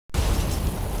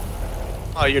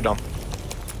Oh, you're dumb.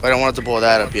 I don't want to blow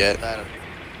that up yet.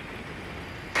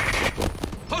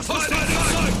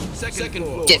 Second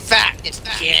floor. Get fat,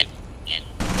 kid.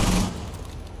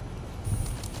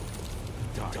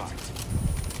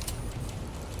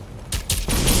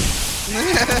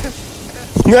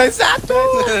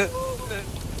 Exacto.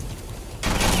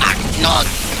 No.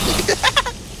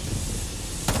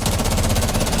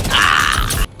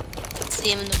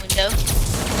 See him in the window.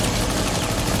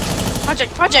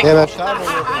 Project. Yeah, man, shot him a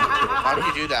little bit. How do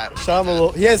you do that? Shot him a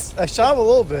little. Yes, I shot him a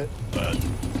little bit.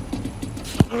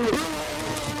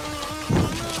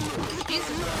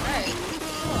 Jesus Christ.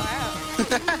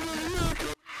 Wow.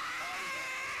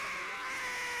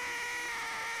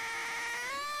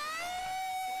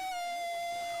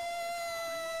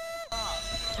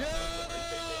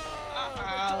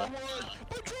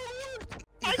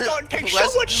 I don't take so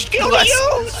much skill to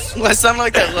use! Let's sound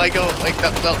like that Lego, like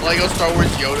that Lego Star Wars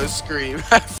Yoda scream.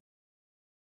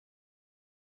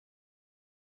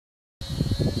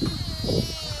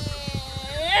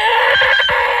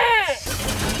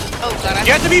 Oh god,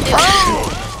 You have to be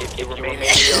prone!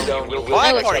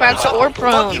 I was crouched or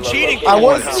prone. Fucking cheating! I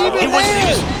wasn't even He was-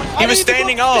 there. he was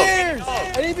standing up.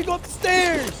 I didn't even go up the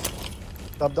stairs.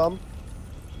 Dumb.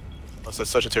 That's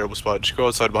such a terrible spot. Just go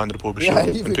outside behind the pool Yeah, I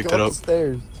and even pick go that up up. the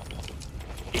stairs.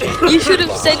 You should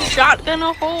have said shotgun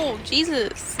a hole.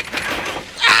 Jesus.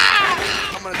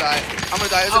 I'm gonna die.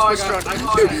 It's a push run.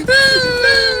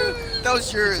 That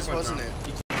was yours, wasn't it?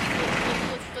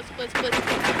 Split.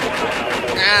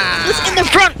 Ah. What's in the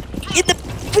front? In the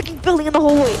freaking building in the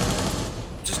hallway. You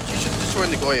should destroy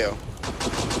the Goyo.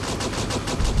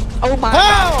 Oh my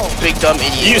How? Big dumb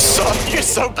idiot. You're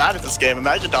so bad at this game.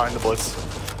 Imagine dying to Blitz.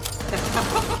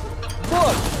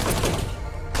 Look.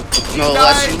 No,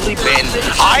 let's leap in.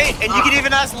 And you can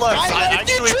even ask left. I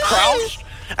actually crouched,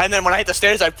 and then when I hit the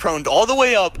stairs, I proned all the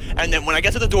way up, and then when I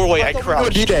get to the doorway, I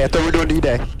crouched. D-Day. I thought we were doing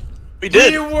D-Day. We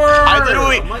did. We were!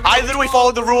 I literally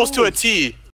followed the rules to a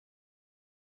T.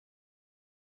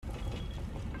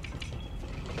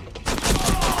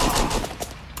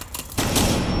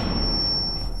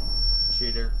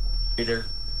 Cheater.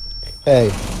 Hey.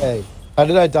 How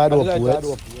did I die to a blitz?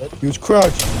 He was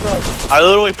crouched. I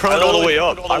literally proned all the way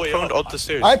up. I proned up the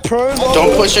stairs. I proned.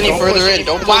 Don't push any further in.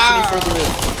 Don't push any further in.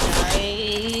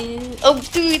 Oh,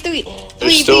 three.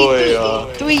 There's still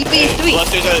a, 3v3.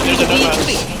 Plus, there's another match.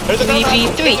 There's another match.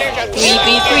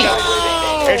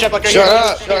 3v3. Air check back right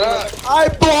Shut here. up. I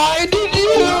blinded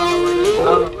you.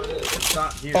 It's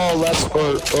not here.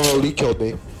 Oh, Lee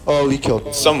killed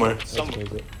me. Somewhere.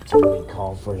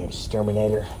 Call for an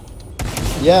exterminator.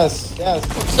 Yes.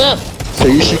 What's up? So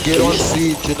you should get on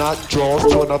siege and not draw us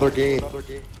to another game.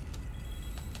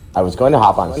 I was going to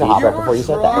hop on siege right before you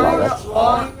said that. Rex.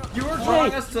 You were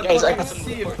drawing us to fucking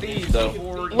Sea of Thieves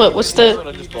before you... What's the...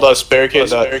 Let's barricade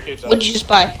that. What'd you just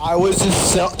buy? I was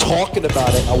just talking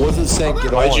about it. I wasn't saying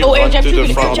get Why'd on. you Oh, air run jump through the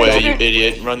shooter, front air jump way, you shooter.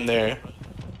 idiot? Run there.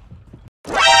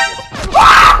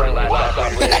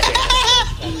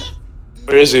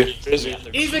 Where is he?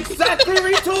 He's exactly where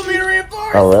you told me to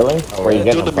reinforce! Oh, really? Where are you He's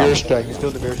getting doing the them mirror from? strike. He's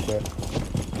doing the mirror strike.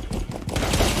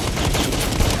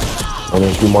 Only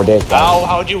a few more days. guys. Ow,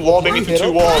 how'd you wall bang me through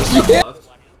 2 walls?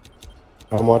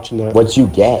 I'm watching that. What'd you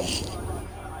get?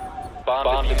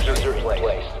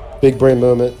 Big brain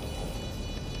moment.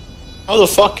 How the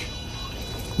fuck?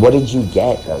 What did you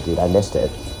get, though, dude? I missed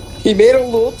it. He made a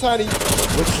little tiny.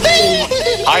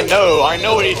 I know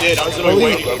what he did. I was literally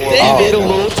waiting for him. He made a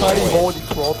little tiny hole and he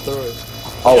crawled through it.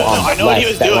 Oh, I know what he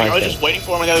was that doing. right I was there. just waiting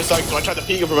for him on the other side, so I tried to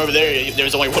peek him from over there. There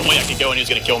was only one way I could go, and he was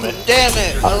gonna kill me. Damn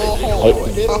it. A little hole.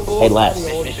 Hey, Les.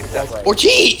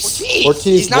 Ortiz. Ortiz,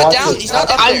 He's not watch down. it. He's not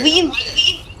up I there. lean.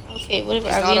 Okay, whatever.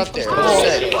 He's I not lean. up there.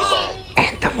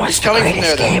 Anthem was the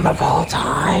greatest Game of all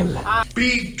time.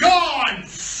 Be gone,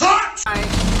 fuck!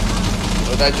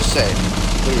 What did I just say?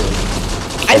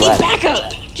 I need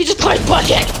backup. She just climbed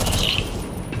project.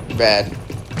 Bad.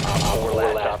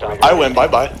 I win. Bye.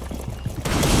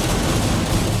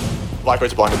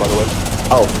 Blackbird's blinded, by the way.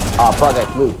 Oh,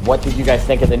 Project Luke, what did you guys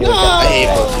think of the new I hate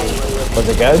event? Blue. Was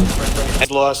it good? And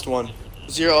the last one.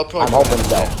 Zero up. I'm hoping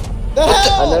so.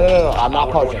 No, I'm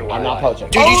not poaching.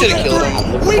 Dude, you should have killed him.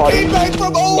 We came back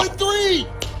from 0-3!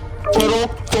 Turtle,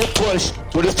 don't push.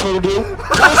 What does Turtle do?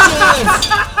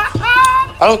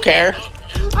 I don't care.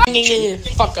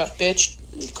 Fuck up, bitch.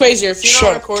 Quasar, if you're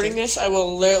not recording this, I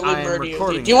will literally murder you.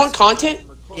 Dude. Do you want content?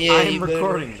 Yeah, I'm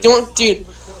recording. Do you want, dude?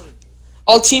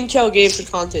 All Team Kel gave for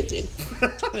content, dude.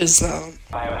 Is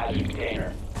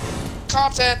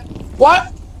Content.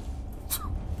 What?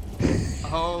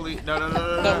 Holy... No.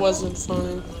 That wasn't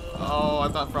funny. Oh, I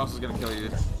thought Frost was gonna kill you.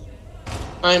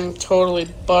 I'm totally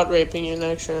butt raping you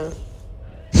next round.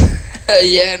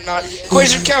 Yeah, not.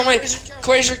 Quasar, kill me.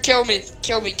 Quasar, kill me.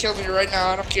 Kill me right now.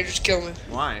 I don't care. Just kill me.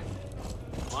 Why?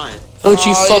 Why? Don't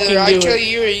you fucking do I kill it.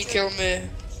 you or you kill me.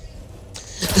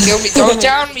 Kill me. Don't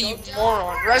down me, you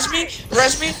moron. Res me.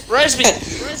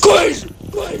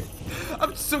 Quasar.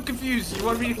 I'm so confused. You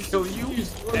want me to kill you,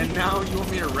 and now you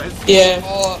want me to res you? Yeah.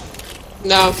 Oh,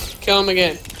 Now, kill him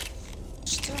again.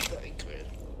 stop that, Quasar.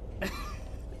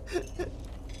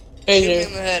 Shoot me Quasar.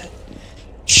 in the head.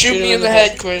 Shoot me in the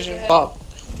head, Quasar. Bob,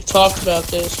 talk about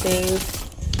this, Quasar.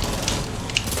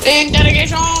 In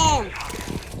dedication!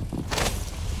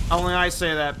 Only I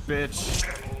say that, bitch.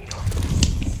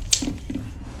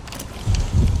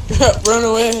 Run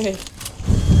away.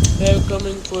 They're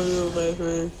coming for you, my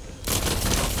friend.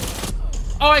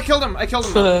 Oh, I killed him.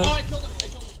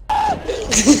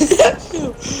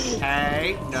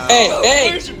 Hey, no.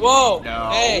 Hey, whoa. No.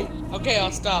 Hey, okay,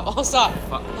 I'll stop.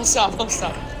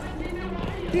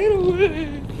 Get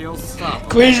away. He'll stop.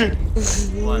 Quasar.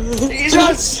 What? He's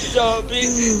not stopping.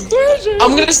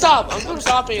 I'm gonna stop. I'm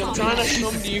stopping. I'm trying to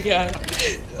come to you guys.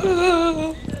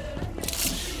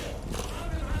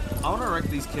 I want to wreck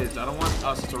these kids. I don't want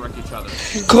us to wreck each other.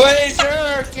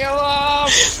 Quasar, kill him.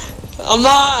 I'm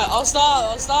not. I'll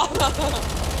stop.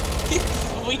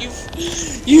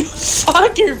 you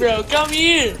fucker, bro. Come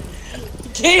here.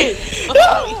 Kid.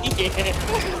 Kid.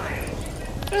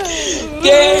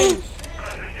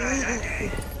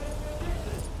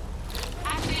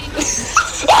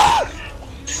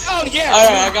 Oh yeah.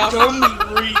 Alright, I got Dumb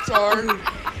retard.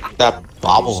 That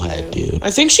bobblehead, dude.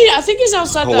 I think he's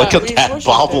outside the Look at that reinforcement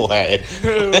bobblehead.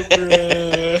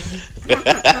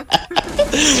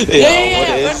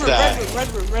 Yeah, What is that?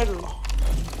 Red room.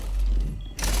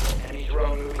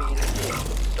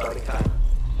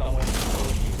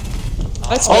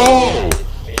 Let's go. Oh!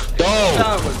 No!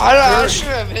 I should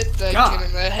have hit that kid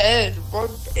in the head. My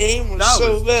aim was That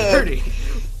so was bad. dirty.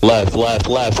 Left. Oh,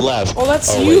 that's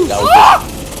Oh, you. wait, that was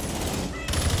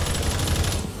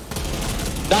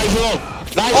Nice roll!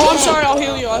 Nice Oh, roll! I'm sorry. I'll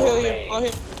heal you.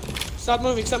 Stop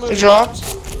moving. Good job.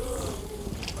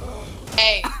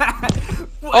 Hey.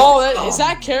 Oh, is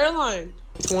that Caroline?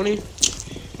 20.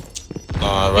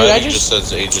 Right, Dude, just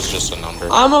says age is just a number.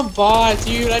 I'm a bot,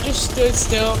 dude. I just stood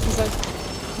still because I.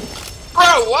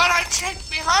 Bro, why'd I check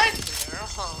behind there?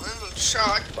 Oh, that looks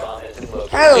shot.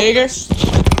 Hell. Jaeger.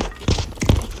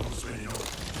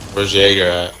 Where's Jaeger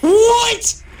at?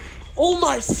 What? Oh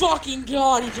my fucking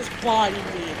god! He just bodied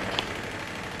me.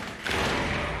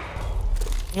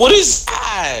 What is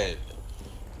that?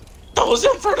 That was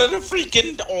in front of the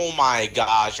freaking. Oh my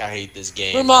gosh, I hate this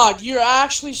game. Ramad, you're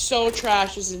actually so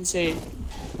trash. It's insane.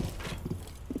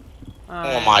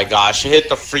 Oh my gosh, it hit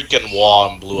the freaking wall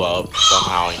and blew up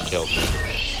somehow and killed me.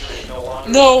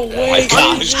 No Oh way. my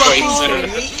gosh, Ramad.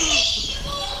 Quasar.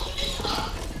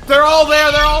 They're all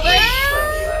there.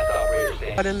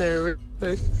 Got in there.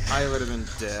 I would have been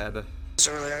dead. It's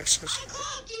early access.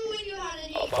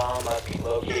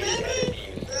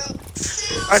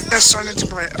 I just signed into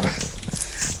my.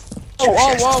 Oh,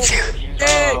 whoa.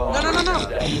 Hey, no.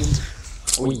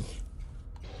 Ooh.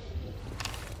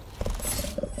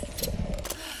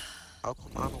 How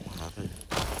come I don't have it?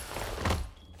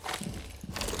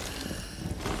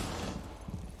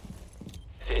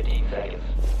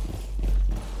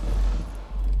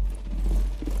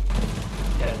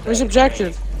 Where's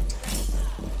objective?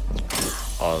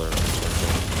 Oh, there.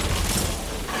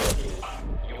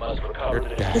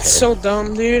 It's so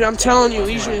dumb, dude. I'm telling you,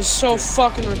 Legion is so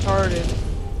fucking retarded.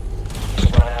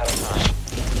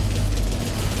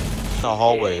 In the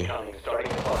hallway.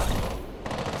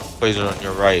 Quasar on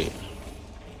your right.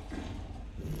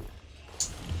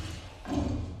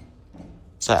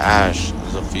 It's a Ash.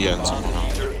 There's a Fia and someone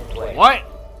else. What?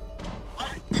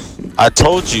 I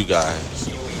told you guys.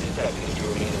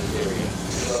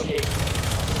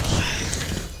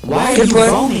 Why are you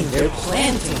roaming? They're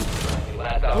planting.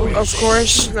 Of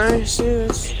course, nice,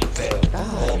 yes.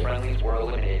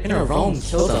 In a roam,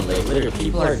 kill them. Like, literally,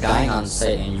 people are dying on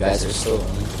site and you guys are still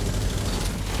roaming.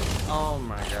 Oh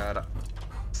my god.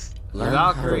 Learn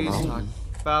how to roam.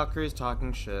 Valkyrie's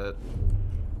talking shit.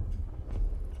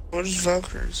 What is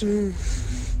Valkyries?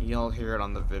 You'll hear it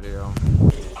on the video.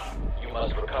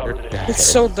 It's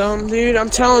so dumb, dude. I'm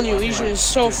telling you, Legion is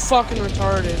so fucking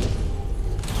retarded.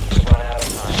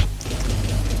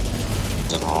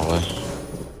 In the hallway.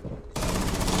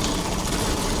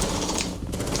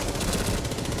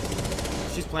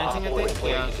 She's planting, I think?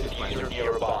 Yeah, she's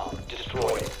planting.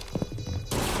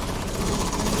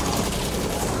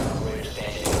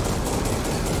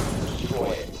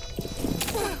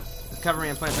 Cover me,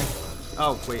 I'm planting.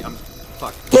 Oh, wait, I'm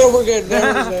fuck. No, we're good. No,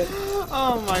 we're good.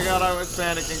 Oh my god, I was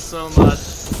panicking so much.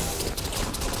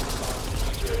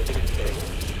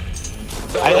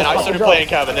 And then I started playing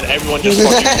Kevin, and then everyone just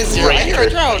fucking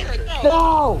raided.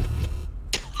 No!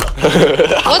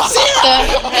 What's the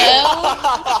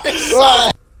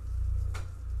hell?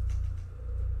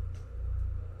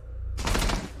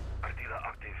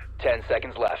 10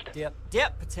 seconds left. Dip,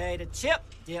 dip, potato chip.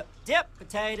 Dip, dip,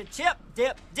 potato chip.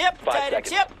 Dip, dip, 5 potato seconds.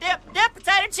 chip. Dip, dip,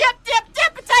 potato chip. Dip,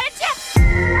 dip, potato chip.